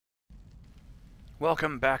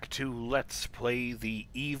Welcome back to Let's Play The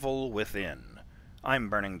Evil Within.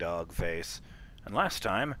 I'm BurningDogFace, and last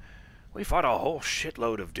time we fought a whole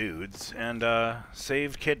shitload of dudes and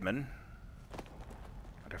saved Kidman,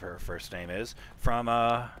 whatever her first name is, from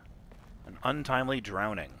an untimely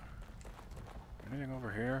drowning. Anything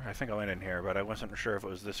over here? I think I went in here, but I wasn't sure if it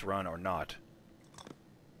was this run or not.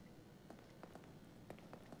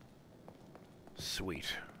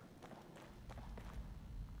 Sweet.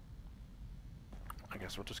 I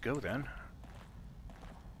guess we'll just go then.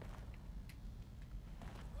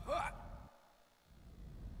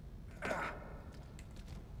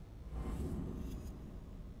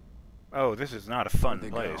 Oh, this is not a fun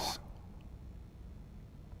place.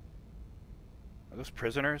 Are those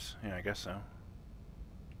prisoners? Yeah, I guess so.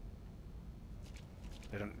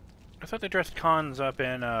 They don't... I thought they dressed cons up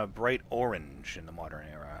in bright orange in the modern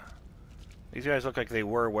era. These guys look like they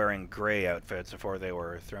were wearing gray outfits before they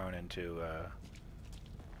were thrown into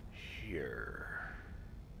here.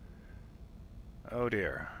 Oh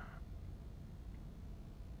dear.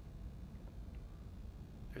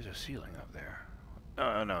 There's a ceiling up there.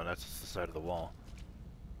 Oh no, that's the side of the wall.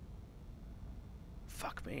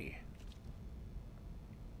 Fuck me.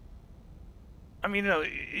 I mean, you know,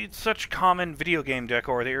 it's such common video game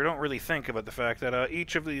decor that you don't really think about the fact that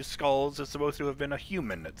each of these skulls is supposed to have been a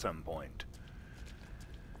human at some point.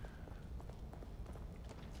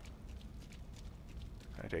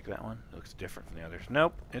 Can I take that one? It looks different from the others.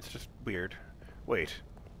 Nope, it's just weird. Wait,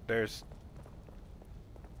 there's...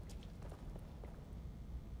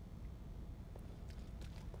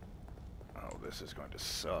 Oh, this is going to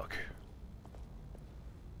suck.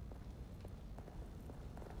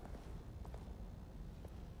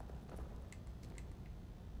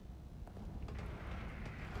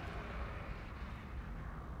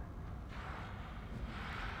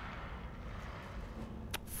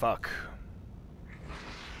 Fuck.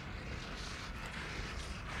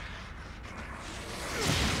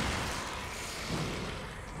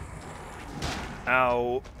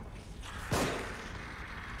 Ow.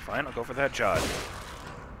 Fine, I'll go for that shot.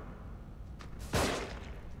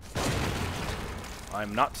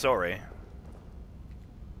 I'm not sorry.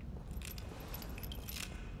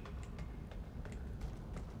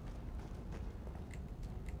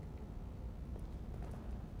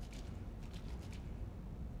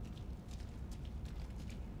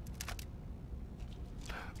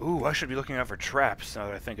 Ooh, I should be looking out for traps now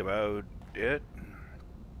that I think about it.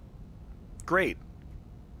 Great.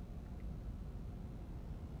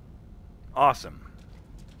 Awesome.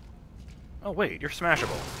 Oh wait, you're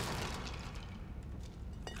smashable.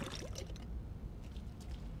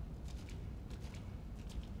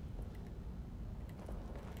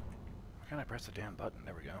 Why can't I press the damn button?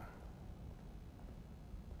 There we go.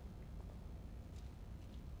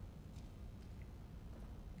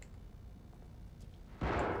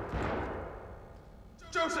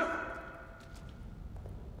 Joseph!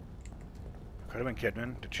 Could have been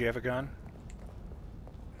Kidman. Did she have a gun?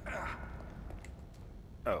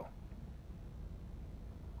 Oh.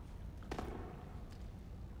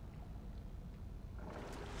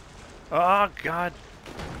 Oh, God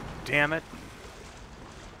damn it.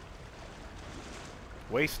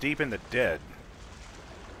 Waist deep in the dead.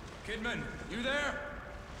 Kidman, you there?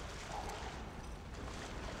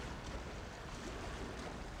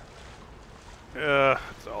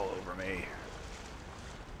 It's all over me.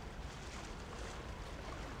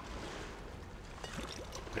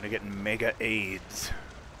 I'm gonna get mega AIDS.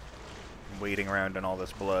 Wading around in all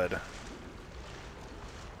this blood.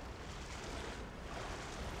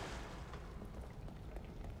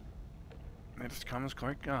 It just comes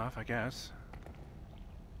quick off, I guess.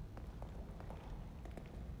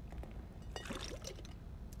 Can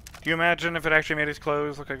you imagine if it actually made his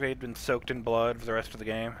clothes look like they'd been soaked in blood for the rest of the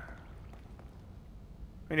game?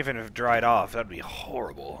 I mean, even if it dried off, that'd be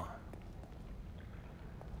horrible.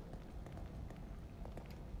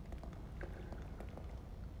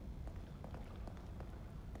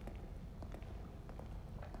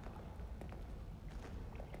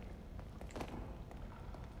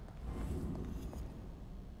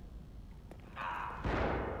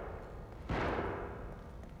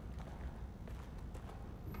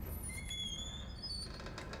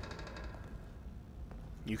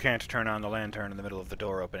 You can't turn on the lantern in the middle of the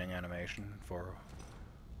door opening animation, for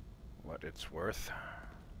what it's worth.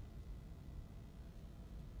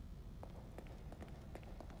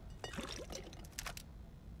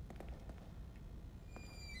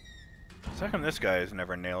 How come this guy is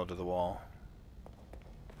never nailed to the wall?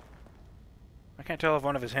 I can't tell if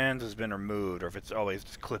one of his hands has been removed or if it's always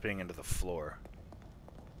just clipping into the floor.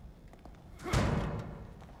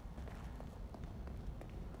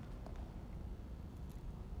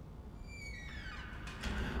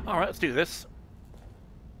 Alright, let's do this.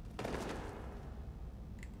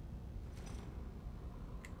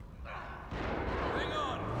 Hang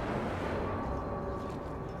on.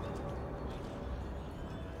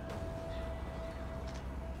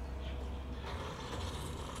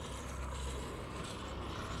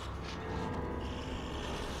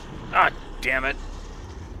 Ah, damn it.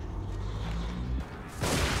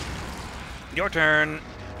 Your turn.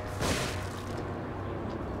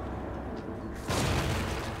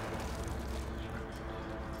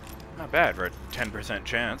 Not bad for a 10%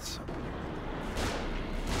 chance.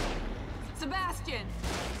 Sebastian!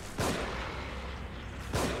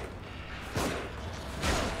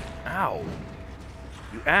 Ow.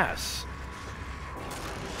 You ass.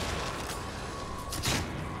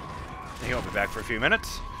 He won't be back for a few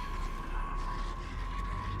minutes.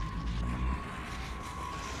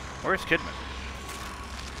 Where's Kidman?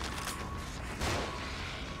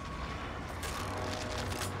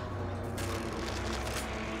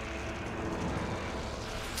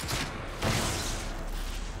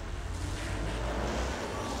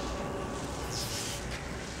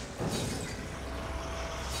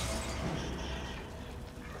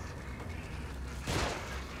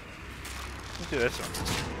 Let's do this one.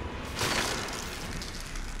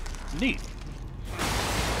 Neat.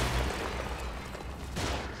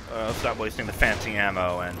 Let's stop wasting the fancy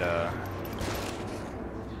ammo and,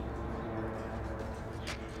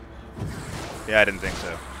 yeah, I didn't think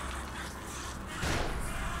so.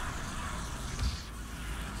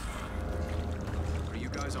 Are you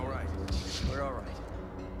guys all right? We're all right.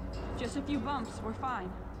 Just a few bumps, we're fine.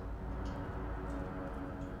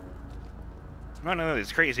 None of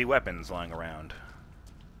these crazy weapons lying around.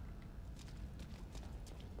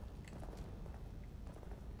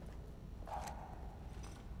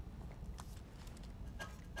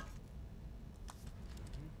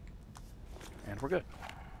 And we're good.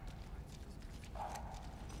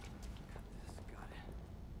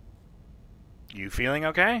 You feeling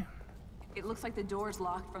okay? It looks like the door's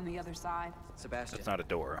locked from the other side. Sebastian, That's not a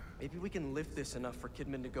door. maybe we can lift this enough for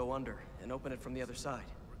Kidman to go under and open it from the other side.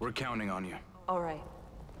 We're counting on you. All right.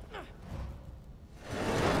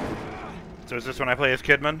 So is this when I play as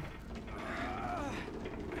Kidman?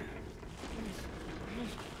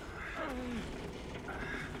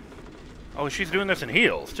 Oh, she's doing this in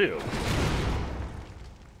heels, too.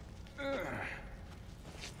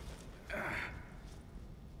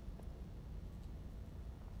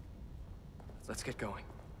 Let's get going.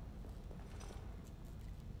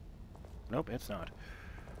 Nope, it's not.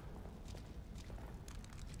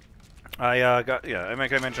 I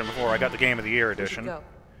like I mentioned before, I got the Game of the Year edition, Go.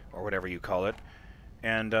 or whatever you call it,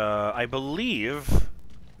 and I believe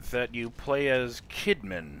that you play as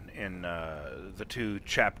Kidman in the 2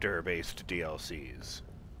 chapter-based DLCs.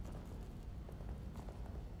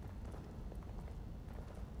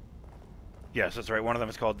 Yes, that's right. One of them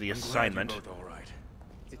is called The Assignment. I'm glad you're both all right.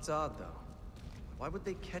 It's odd, though. Why would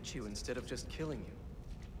they catch you instead of just killing you?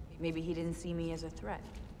 Maybe he didn't see me as a threat.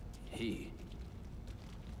 He.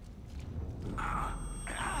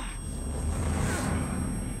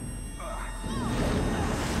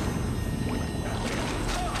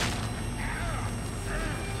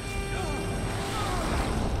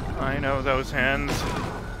 I know those hands.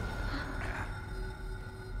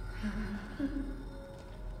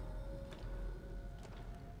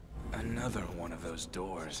 Another one of those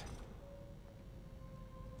doors.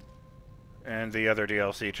 And the other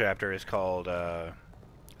DLC chapter is called The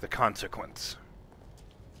Consequence.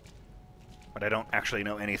 But I don't actually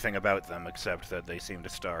know anything about them except that they seem to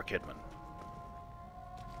star Kidman.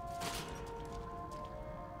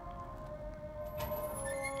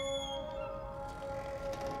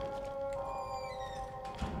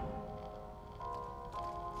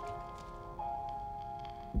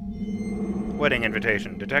 Wedding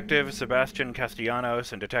invitation. Detective Sebastian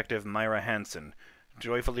Castellanos and Detective Myra Hansen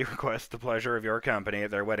joyfully request the pleasure of your company at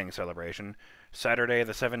their wedding celebration, Saturday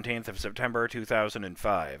the 17th of September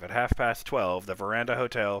 2005, at 12:30, the Veranda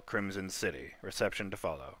Hotel, Crimson City. Reception to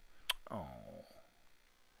follow. Oh.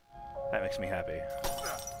 That makes me happy.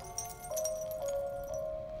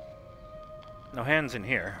 No hands in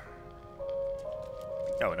here.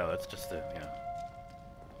 Oh, no, that's just the, yeah.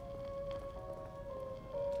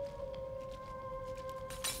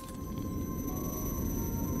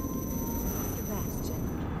 Sebastian,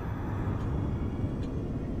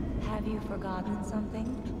 have you forgotten something?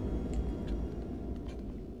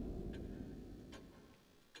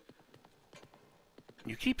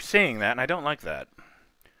 You keep saying that, and I don't like that.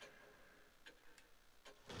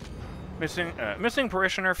 Missing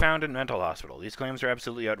parishioner found in mental hospital. These claims are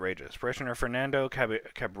absolutely outrageous. Parishioner Fernando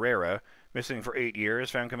Cabrera, missing for 8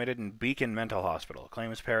 years, found committed in Beacon Mental Hospital.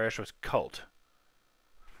 Claims parish was cult.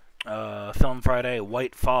 Film Friday,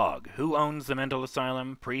 White Fog. Who owns the mental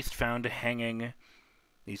asylum? Priest found hanging.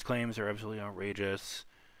 These claims are absolutely outrageous.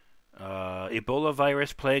 Ebola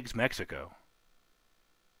virus plagues Mexico.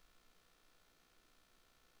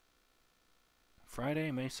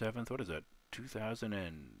 Friday, May 7th. What is it?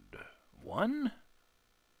 2001?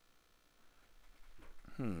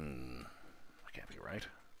 That can't be right.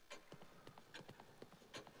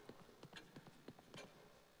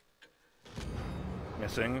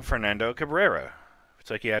 Missing Fernando Cabrera.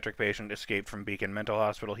 Psychiatric patient escaped from Beacon Mental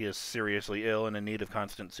Hospital. He is seriously ill and in need of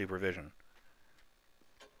constant supervision.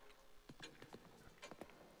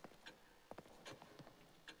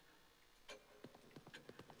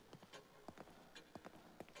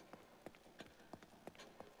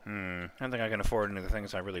 I don't think I can afford any of the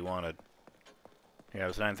things I really wanted. Yeah, it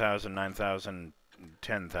was 9,000, 9,000,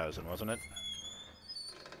 10,000, wasn't it?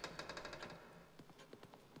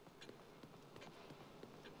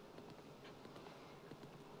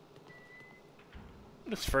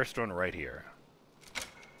 This first one right here.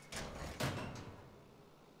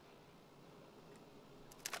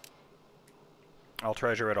 I'll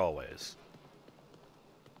treasure it always.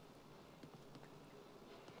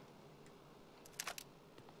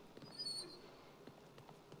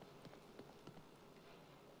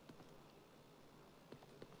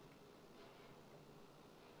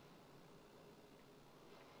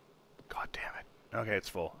 God damn it. Okay, it's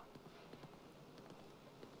full.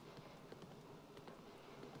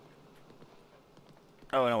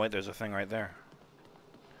 Oh, no, wait, there's a thing right there.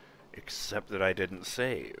 Except that I didn't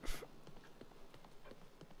save.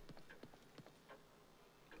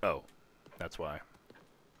 Oh, that's why.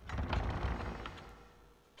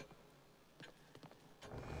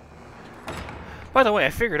 By the way, I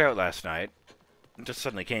figured out last night, it just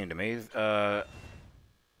suddenly came to me,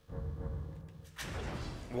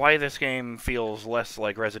 why this game feels less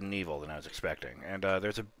like Resident Evil than I was expecting. And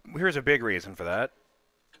here's a big reason for that.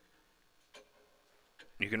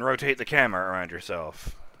 You can rotate the camera around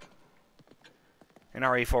yourself. In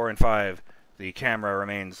RE4 and 5, the camera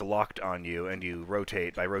remains locked on you, and you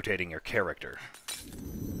rotate by rotating your character.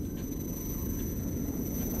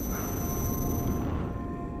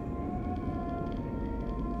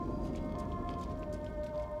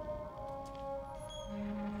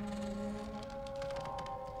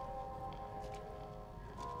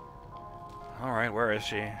 Alright, where is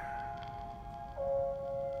she?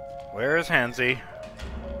 Where is Hansy?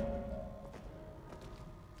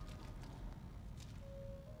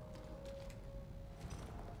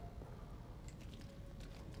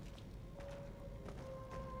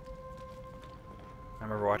 I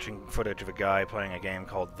remember watching footage of a guy playing a game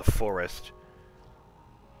called The Forest.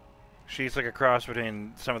 She's like a cross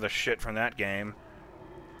between some of the shit from that game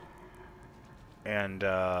and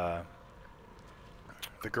the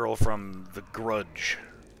girl from The Grudge.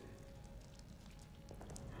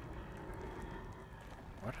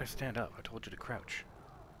 Why did I stand up? I told you to crouch.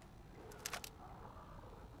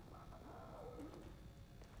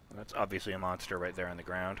 That's obviously a monster right there on the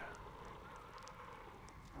ground.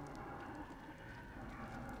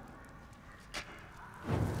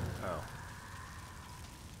 Oh.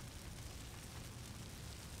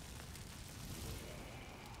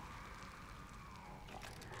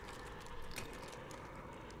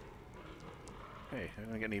 Hey, I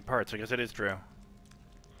didn't get any parts. I guess it is true.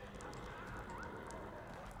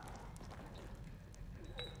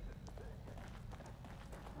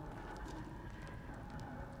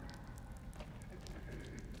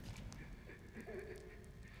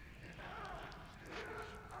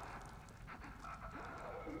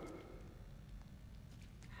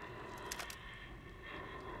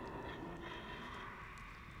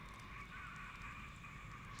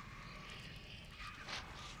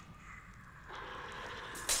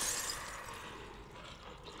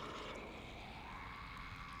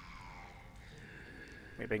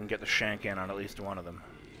 Maybe I can get the shank in on at least one of them.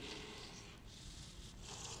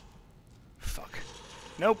 Fuck.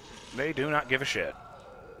 Nope, they do not give a shit.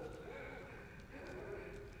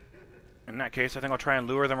 In that case, I think I'll try and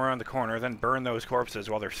lure them around the corner, then burn those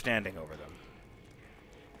corpses while they're standing over them.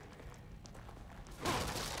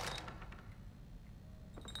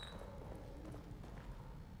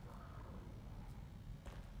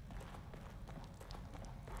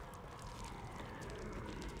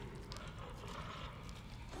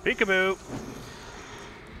 Peekaboo!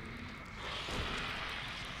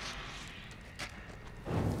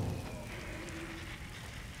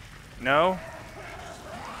 No?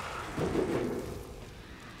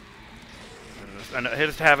 And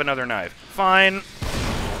just have another knife. Fine.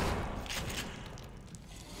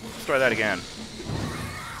 Let's try that again.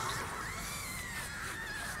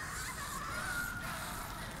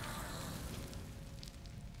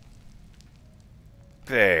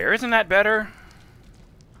 There, isn't that better?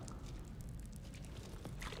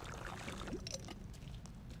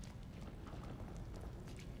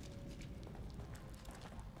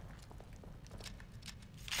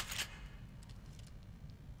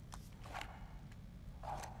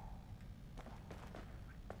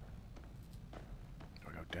 Do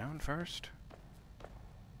I go down first?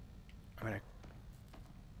 I mean, I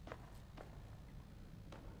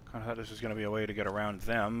kind of thought this was going to be a way to get around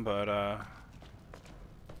them, but,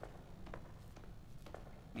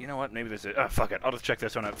 you know what? Maybe this is... fuck it. I'll just check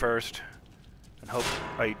this one out first. And hope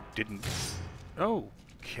I didn't... Oh,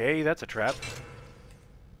 okay, that's a trap.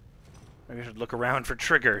 Maybe I should look around for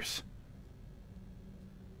triggers.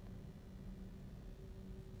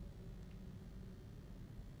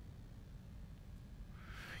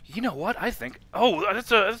 You know what? I think... Oh,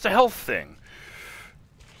 that's a health thing.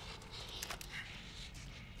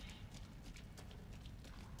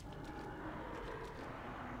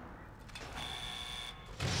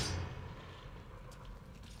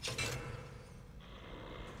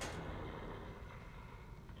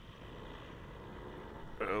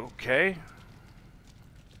 Okay.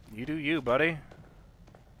 You do you, buddy.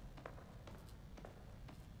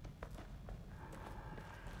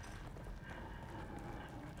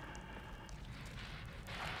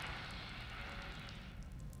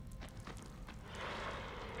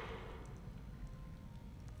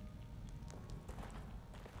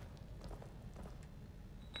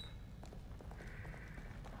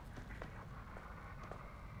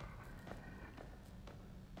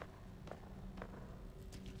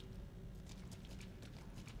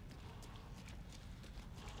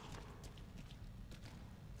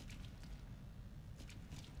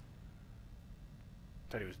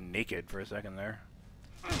 Thought he was naked for a second there.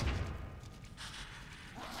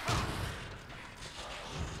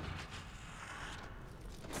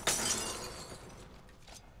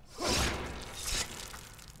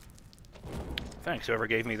 Thanks, whoever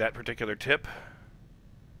gave me that particular tip.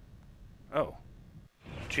 Oh.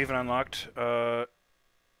 Achievement unlocked.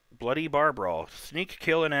 Bloody bar brawl. Sneak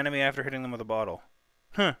kill an enemy after hitting them with a bottle.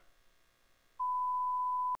 Huh.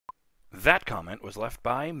 That comment was left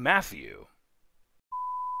by Matthew.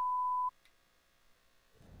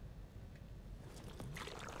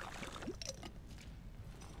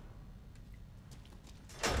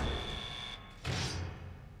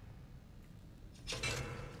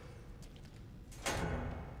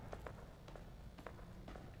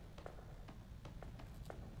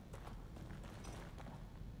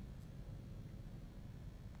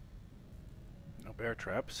 No bear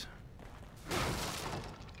traps.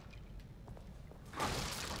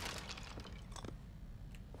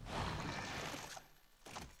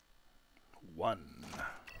 One.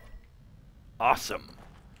 Awesome.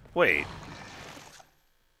 Wait.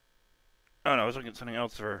 Oh no, I was looking at something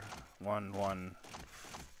else for 1, 1,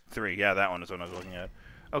 3. Yeah, that one is what I was looking at.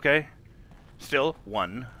 Okay. Still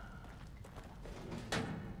 1.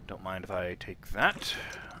 Don't mind if I take that.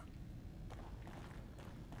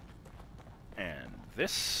 And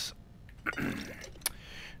this.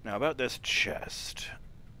 Now about this chest.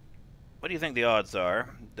 What do you think the odds are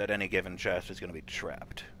that any given chest is going to be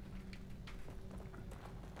trapped?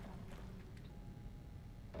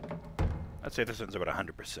 I'd say this one's about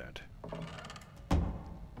 100%.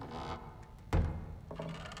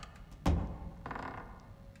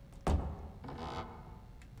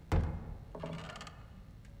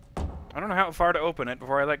 I don't know how far to open it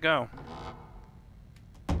before I let go.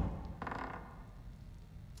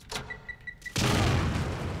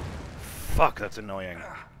 Fuck, that's annoying.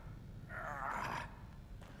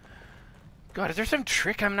 God, is there some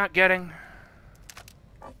trick I'm not getting?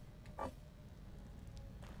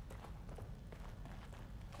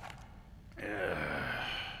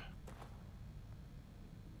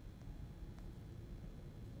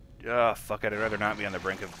 Fuck it, I'd rather not be on the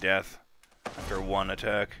brink of death after one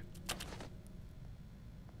attack.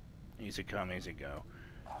 Easy come, easy go.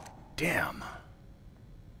 Damn.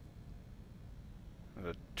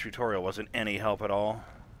 The tutorial wasn't any help at all.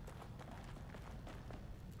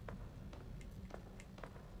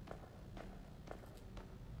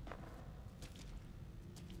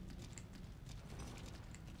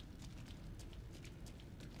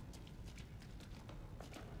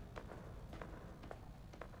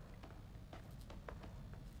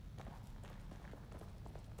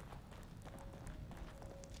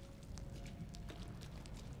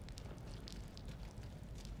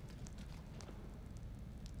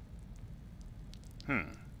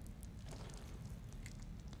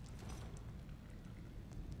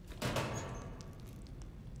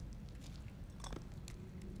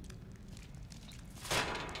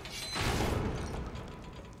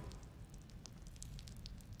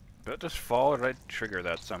 Did it just fall, or did I trigger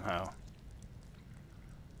that somehow?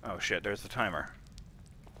 Oh shit, there's the timer.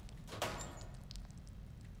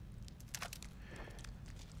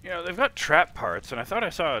 You know, they've got trap parts, and I thought I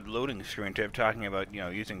saw a loading screen tip talking about, you know,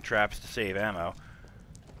 using traps to save ammo.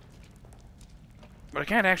 But I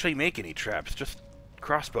can't actually make any traps, just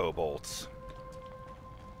crossbow bolts.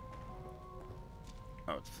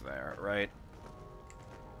 Oh, it's there, right?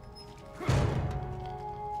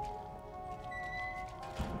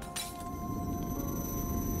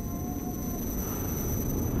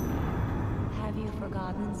 Have you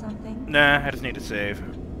forgotten something? Nah, I just need to save.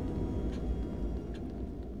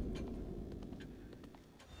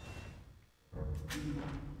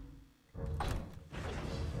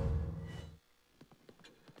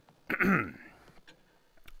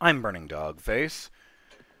 I'm BurningDogFace,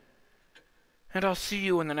 and I'll see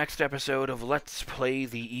you in the next episode of Let's Play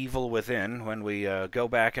The Evil Within, when we go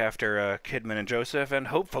back after Kidman and Joseph, and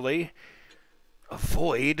hopefully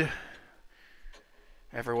avoid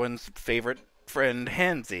everyone's favorite friend,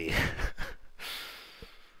 Hansy.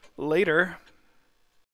 Later.